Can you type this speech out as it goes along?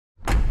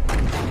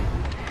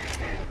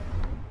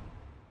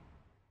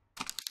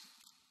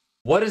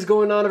What is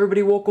going on,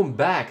 everybody? Welcome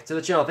back to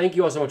the channel. Thank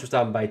you all so much for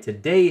stopping by.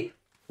 Today,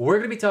 we're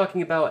going to be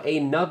talking about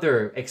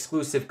another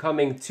exclusive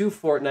coming to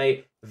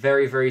Fortnite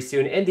very, very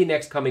soon in the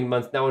next coming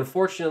month. Now,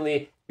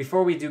 unfortunately,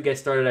 before we do get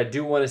started, I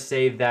do want to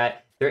say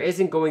that there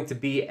isn't going to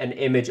be an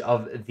image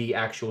of the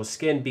actual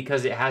skin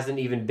because it hasn't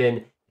even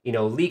been,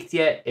 leaked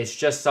yet. It's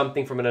just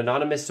something from an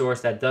anonymous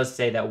source that does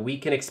say that we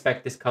can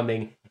expect this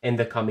coming in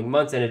the coming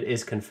months, and it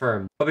is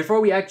confirmed. But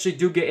before we actually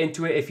do get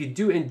into it, if you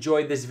do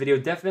enjoy this video,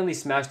 definitely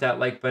smash that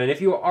like button.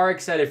 If you are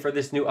excited for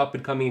this new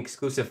up-and-coming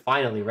exclusive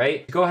finally,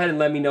 right? Go ahead and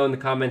let me know in the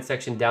comment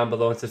section down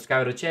below and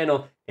subscribe to the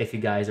channel if you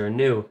guys are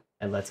new.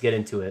 And let's get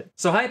into it.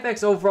 So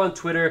HypeX over on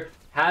Twitter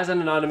has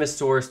an anonymous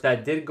source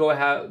that did go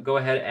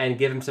ahead and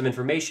give him some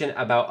information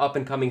about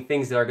up-and-coming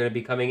things that are going to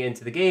be coming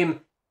into the game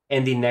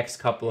in the next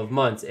couple of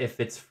months.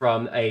 If it's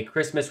from a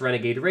Christmas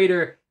Renegade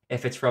Raider,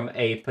 if it's from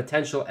a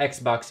potential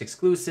Xbox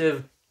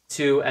exclusive,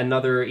 to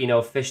another,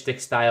 fish stick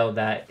style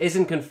that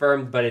isn't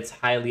confirmed, but it's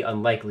highly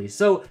unlikely.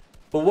 But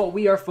what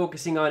we are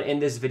focusing on in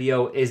this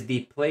video is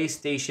the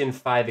PlayStation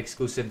 5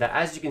 exclusive that,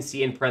 as you can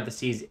see in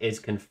parentheses, is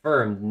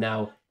confirmed.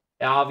 Now,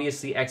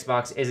 obviously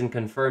Xbox isn't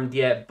confirmed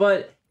yet,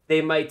 but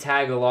they might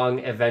tag along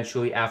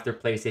eventually after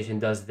PlayStation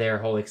does their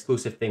whole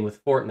exclusive thing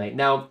with Fortnite.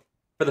 Now,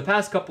 for the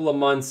past couple of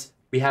months,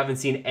 we haven't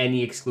seen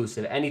any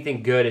exclusive,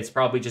 anything good. It's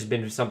probably just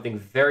been something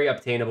very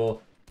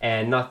obtainable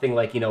and nothing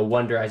like,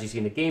 Wonder as you see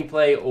in the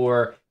gameplay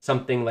or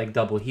something like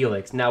Double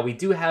Helix. Now, we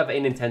do have a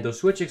Nintendo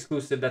Switch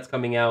exclusive that's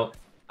coming out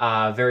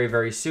very,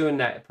 very soon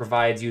that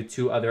provides you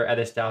two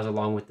other styles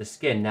along with the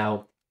skin.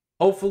 Now,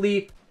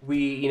 hopefully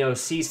we,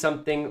 see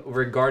something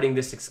regarding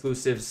this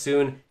exclusive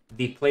soon.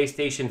 The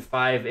PlayStation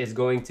 5 is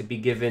going to be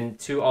given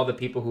to all the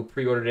people who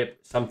pre-ordered it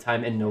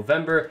sometime in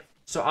November.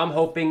 So I'm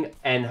hoping,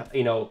 and,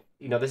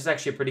 this is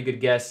actually a pretty good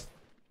guess,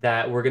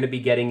 that we're going to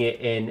be getting it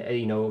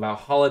in,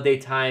 about holiday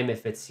time.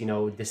 If it's,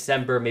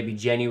 December, maybe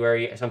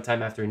January,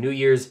 sometime after New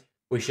Year's,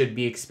 we should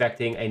be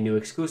expecting a new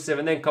exclusive.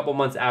 And then a couple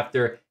months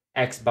after,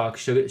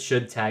 Xbox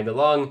should tag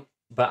along.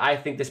 But I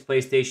think this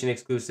PlayStation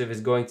exclusive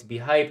is going to be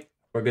hyped.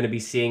 We're going to be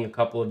seeing a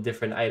couple of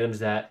different items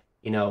that,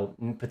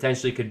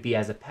 potentially could be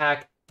as a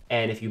pack.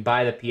 And if you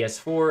buy the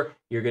PS4,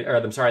 the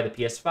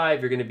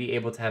PS5, you're going to be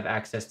able to have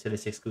access to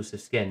this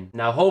exclusive skin.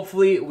 Now,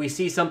 hopefully we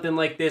see something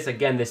like this.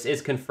 Again, this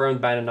is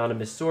confirmed by an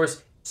anonymous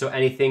source, so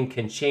anything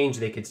can change.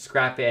 They could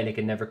scrap it and it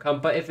can never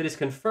come. But if it is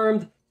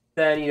confirmed,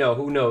 then,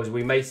 who knows?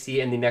 We might see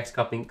it in the next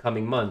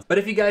coming months. But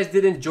if you guys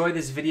did enjoy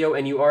this video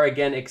and you are,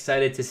 again,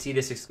 excited to see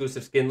this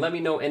exclusive skin, let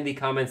me know in the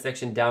comment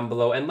section down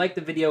below. And like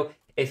the video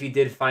if you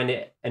did find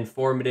it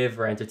informative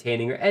or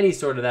entertaining or any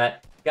sort of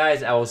that.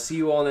 Guys, I will see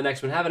you all in the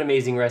next one. Have an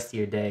amazing rest of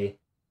your day,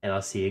 and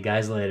I'll see you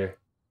guys later.